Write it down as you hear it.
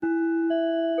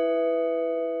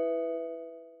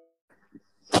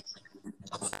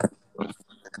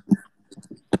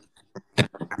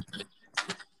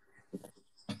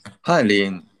Hi,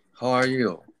 Lin. How are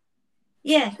you?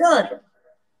 Yeah, good.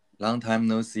 Long time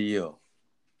no see you.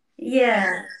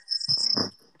 Yeah.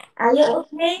 Are you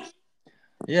okay?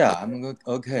 Yeah, I'm good.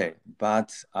 Okay,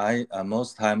 but I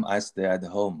most time I stay at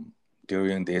home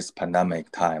during this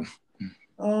pandemic time.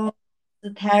 Oh,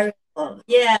 it's terrible.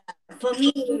 Yeah, for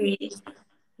me,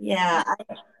 yeah,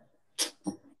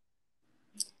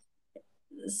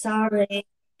 sorry.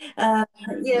 Uh,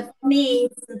 yeah, for me,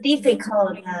 it's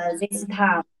difficult this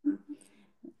time.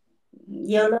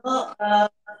 You know, uh,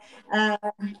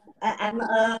 I'm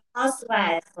a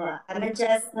housewife. I'm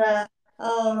just,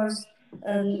 oh,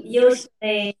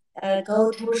 usually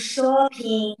go to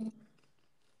shopping.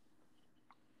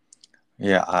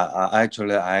 Yeah,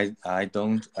 I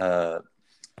don't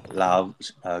love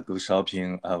go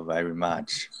shopping very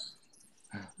much.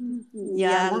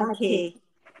 Yeah, lucky.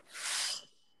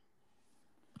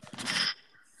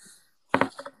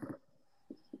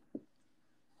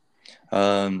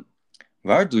 Um,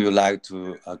 where do you like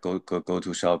to go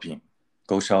to shopping?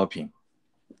 Go shopping.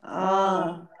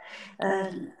 Oh,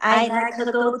 I like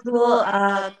to go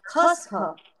to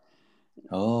Costco.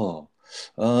 Oh,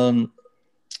 um,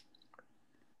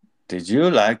 did you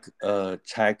like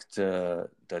check the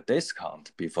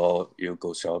discount before you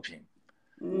go shopping?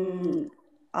 Mm,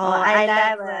 oh, I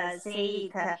never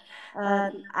see it.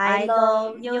 I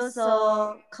don't use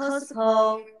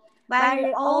Costco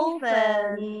very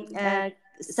often.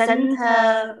 Send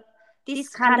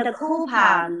discount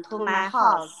coupon to my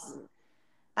house,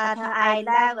 but I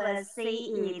never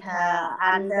see it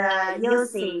and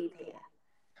use it.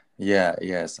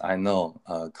 Yes, I know.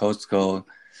 Costco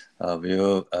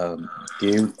will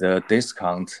give the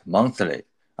discount monthly.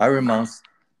 Every month,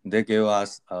 they give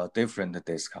us a different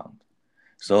discount.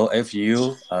 So if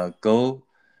you go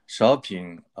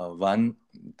shopping when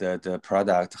the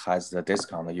product has the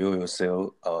discount, you will save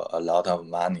a lot of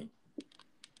money.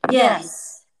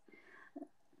 Yes,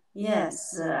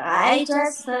 yes. I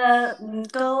just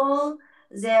go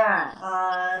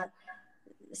there.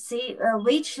 See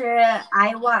which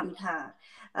I want.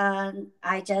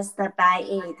 I just buy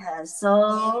it.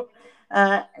 So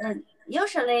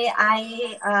usually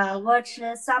I watch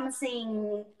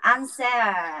something on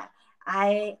sale.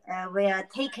 I will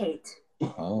take it.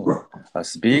 Oh,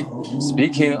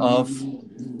 speaking of,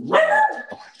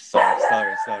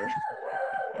 sorry.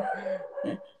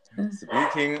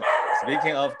 Speaking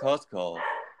speaking of Costco,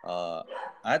 uh,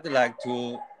 I'd like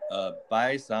to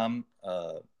buy some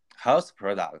house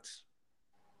products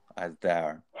at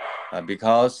there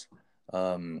because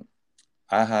um,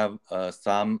 I have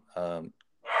some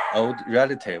old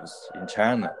relatives in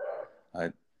China. Uh,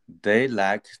 they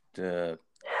like the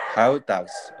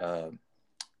products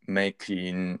made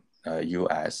in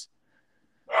U.S.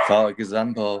 For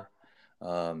example,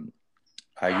 um,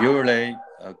 I usually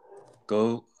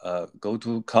go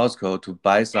to Costco to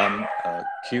buy some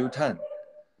Q10.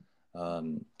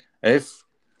 If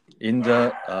in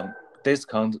the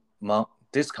discount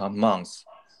months,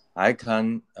 I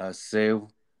can save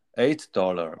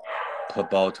 $8 per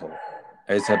bottle.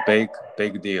 It's a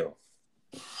big deal.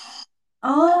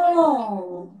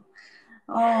 Oh,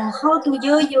 oh, how do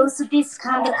you use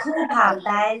discount coupon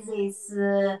that is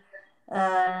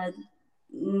uh,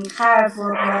 harmful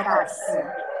products?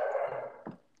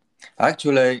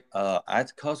 Actually,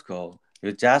 at Costco,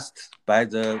 you just buy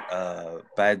the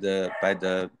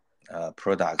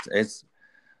product.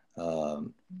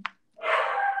 Um,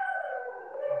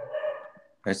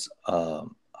 it's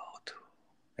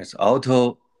it's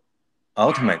automatic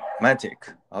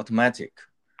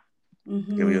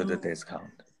give you the Mm-hmm.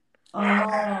 discount.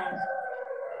 Oh,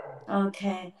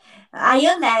 okay. Are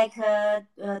you like to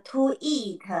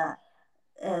eat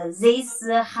these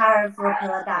harmful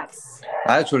products?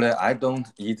 Actually, I don't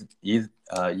eat the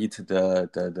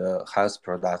health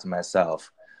product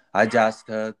myself. I just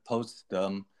post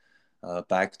them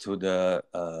back to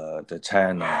the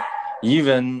channel.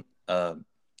 Even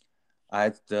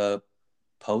at the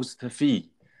post fee,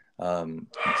 um,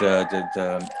 the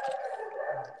the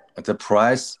the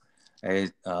price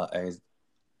is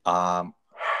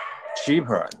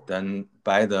cheaper than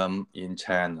buy them in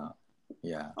China.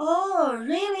 Yeah, Oh,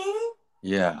 really?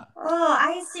 yeah. Oh,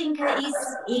 I think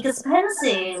it's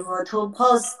expensive to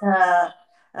post the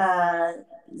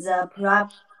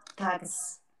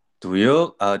products. Do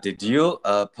you did you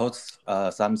post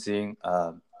something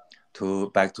to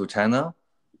back to China?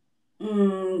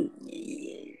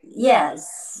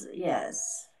 Yes,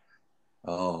 yes.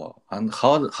 Oh, and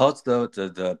how's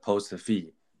the post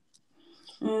fee?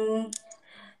 Mm,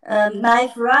 my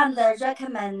friend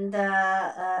recommend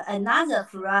another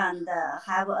friend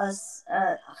have a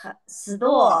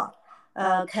store.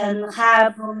 can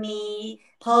help me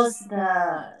post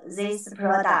these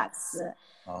products.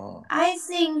 Oh, I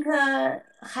think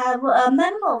have a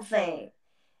member fee.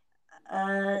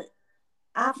 Uh,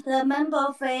 After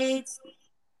member fee,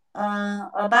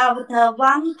 about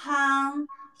 £1,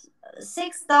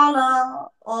 $6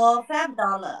 or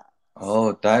 $5.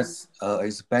 oh, that's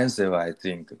expensive, I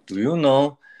think. Do you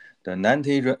know the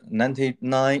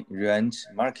 99 range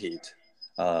market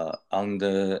on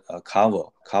the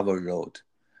cover road?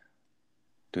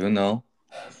 Do you know?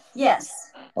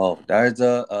 Yes. Oh, there's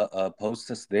a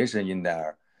post station in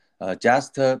there.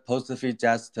 Just post fee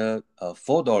just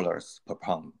 $4 per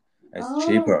pound. It's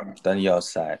cheaper Oh. than your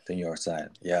side.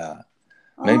 Yeah.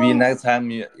 Maybe Oh. next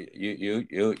time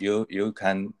you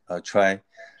can try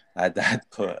at that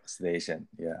station.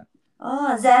 Yeah.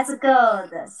 Oh, that's good.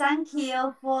 Thank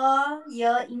you for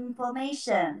your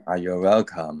information. You're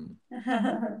welcome.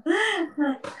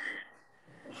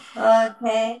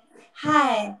 Okay.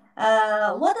 Hi.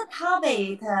 What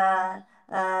topic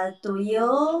do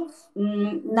you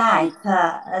like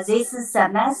this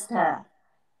semester?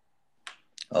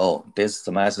 Oh, this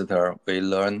semester we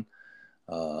learn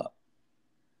uh,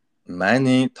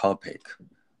 many topic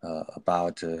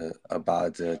about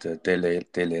the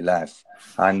daily life,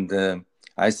 and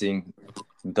I think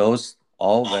those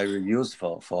all very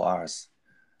useful for us.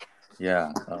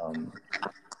 Yeah.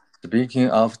 Speaking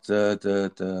of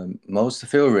the most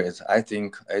favorite, I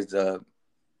think is the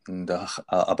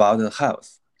about the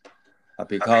health,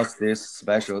 because this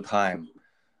special time,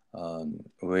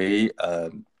 we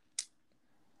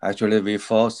actually we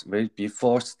be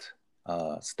forced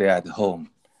stay at home,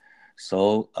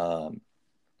 so uh,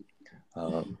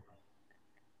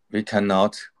 we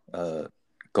cannot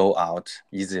go out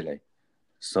easily.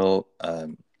 So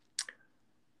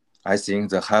I think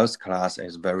the health class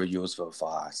is very useful for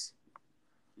us.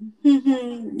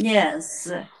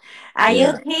 Yes. Are you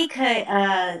Yeah. take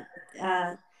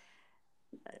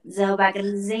the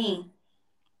vaccine?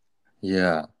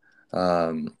 Yeah.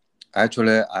 Um,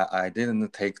 Actually, I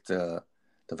didn't take the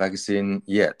vaccine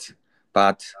yet,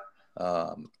 but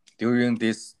during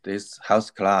this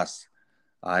health class,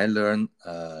 I learn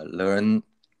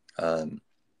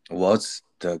what's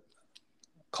the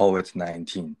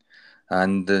COVID-19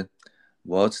 and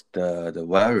what's the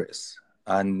virus,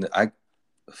 and I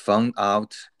found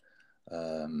out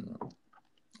um,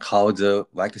 how the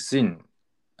vaccine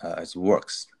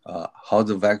works, how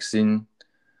the vaccine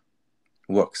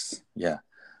works. Yeah.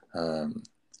 Um,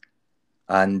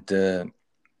 and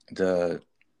the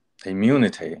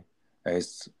immunity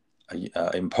is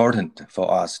important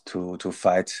for us to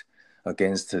fight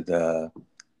against the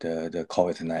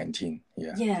COVID-19.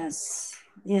 Yeah. Yes.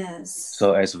 Yes.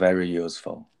 So it's very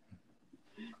useful.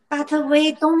 But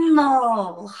we don't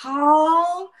know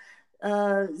how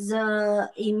the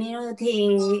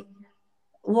immunity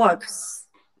works.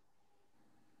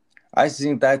 I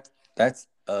think that's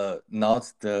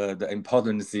not the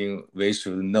important thing we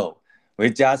should know. We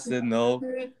just know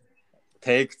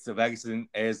take the vaccine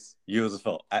is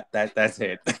useful. That's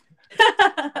it.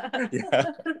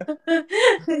 Yeah.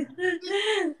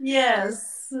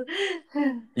 Yes.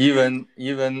 Even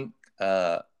even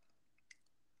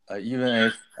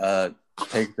if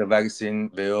take the vaccine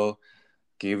will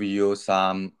give you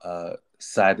some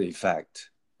side effect,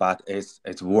 but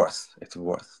it's worth.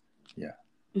 Yeah.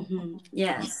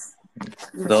 Yes.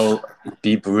 So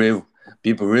be brave,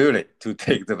 be bravely to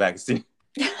take the vaccine.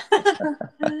 Yeah.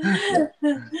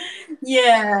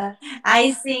 Yeah,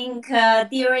 I think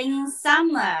during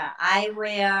summer I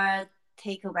will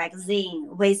take a vaccine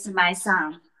with my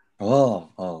son.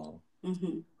 Oh.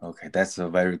 Mhm. Okay, that's a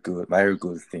very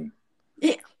good thing.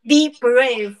 Be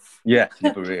brave. Yeah, be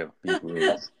brave, be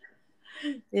brave,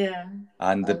 Yeah.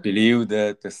 and Okay. believe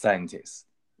the scientists.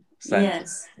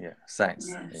 Yes. Yeah, science.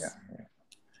 Yes. Yeah.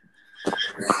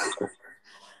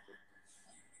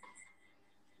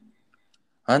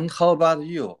 And how about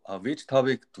you? Which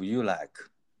topic do you like?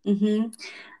 Mm-hmm.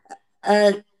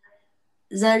 Uh,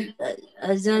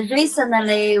 the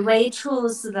recently we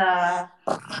choose the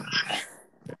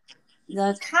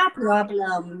car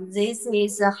problem. This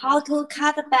is how to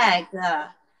cut back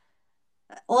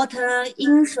auto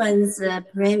insurance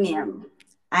premium.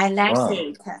 I like Wow,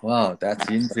 it. wow, that's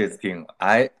interesting.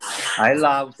 I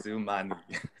love save money.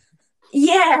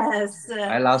 Yes.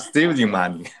 I love saving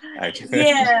money. Actually.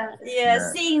 Yeah, yeah.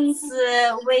 Yeah. Since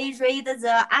we read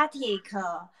the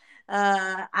article,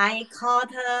 I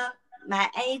called my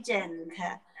agent,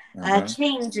 Uh-huh.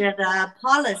 change the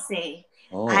policy.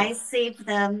 Oh, I saved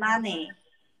the money.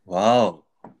 wow!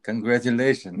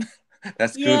 Congratulations.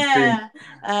 That's good thing.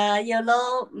 Yeah,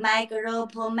 my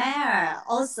grandpa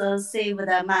also saved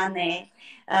the money.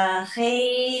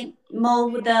 He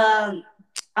moved,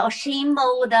 or she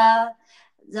moved the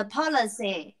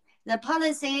policy. The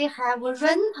policy have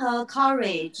rental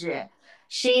coverage.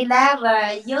 She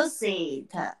never used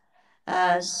it.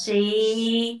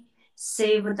 She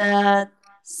saved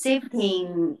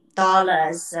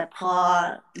 $15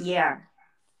 per year.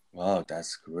 Wow,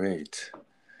 that's great.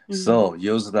 Mm. So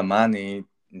use the money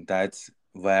that's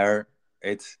where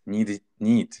it's needed.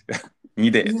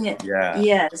 Yeah, Yeah.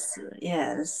 yes,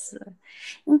 yes.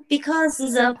 Because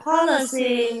the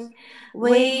policy,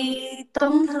 we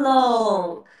don't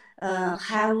know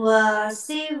have a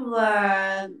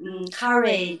silver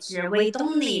coverage. We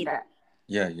don't need.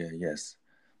 Yeah, yeah, yes.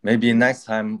 Maybe next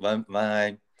time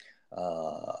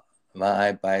uh when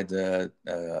I buy the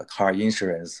car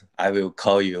insurance, I will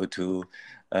call you to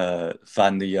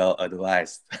find your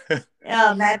advice.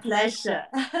 Yeah, my pleasure.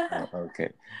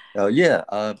 Okay. Yeah.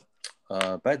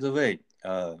 By the way,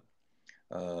 uh,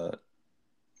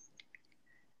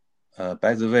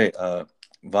 by the way,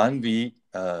 when we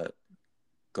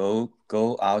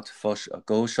go out for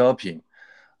go shopping,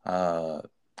 uh,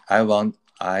 I want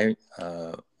to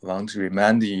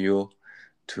remind you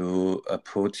to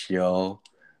put your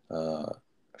uh,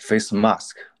 face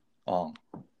mask on.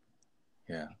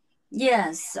 Yeah.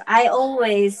 Yes, I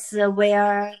always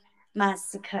wear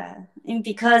mask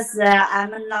because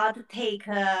I'm not take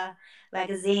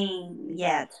vaccine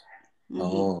yet.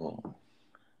 Mhm.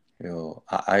 Oh,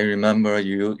 I remember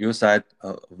you said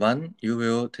when you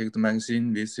will take the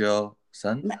vaccine with your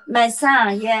son. My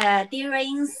son, yeah,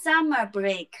 during summer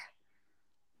break.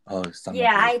 Oh, summer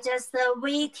Yeah, break. I just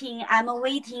waiting. I'm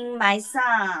waiting my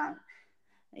son.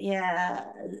 Yeah,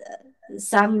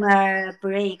 summer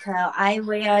break. I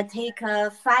will take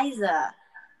Pfizer.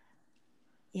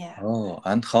 Yeah, Oh,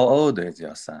 and how old is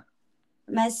your son?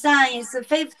 my son is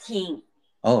 15.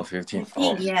 Oh, 15. 15.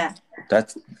 Oh, Yeah.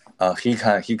 that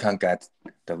he can get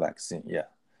the vaccine. Yeah.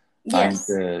 And Yes.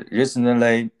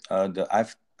 recently, the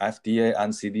FDA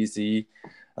and CDC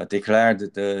declared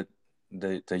the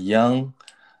young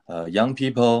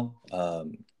people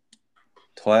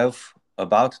 12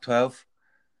 about 12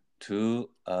 to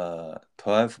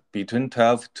 12 between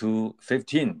 12 to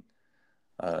 15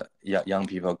 young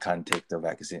people can take the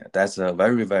vaccine. That's a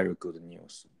very good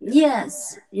news.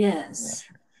 Yes. Yeah. Yes.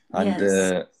 And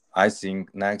Yes. I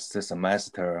think next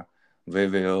semester we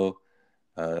will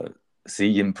uh,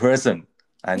 see in person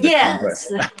and Yes.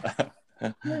 converse.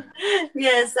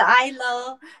 Yes. I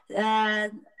know.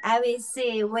 I will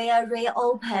see will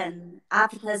reopen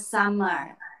after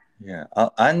summer. Yeah.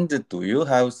 And do you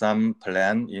have some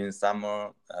plan in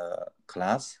summer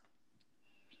class?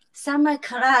 Summer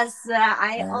class,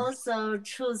 I Yeah. also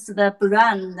choose the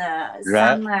brand Right?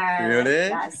 summer Really?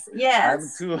 class. I'm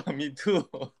Yes. too. Me too.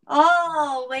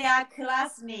 Oh, we are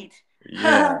classmates.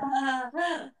 Yeah.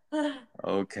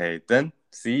 Okay. Then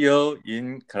see you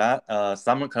in class.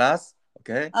 Summer class.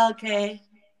 Okay. Okay.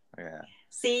 Yeah.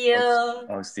 See Okay. you.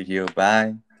 I'll see you.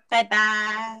 Bye. Bye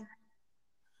bye.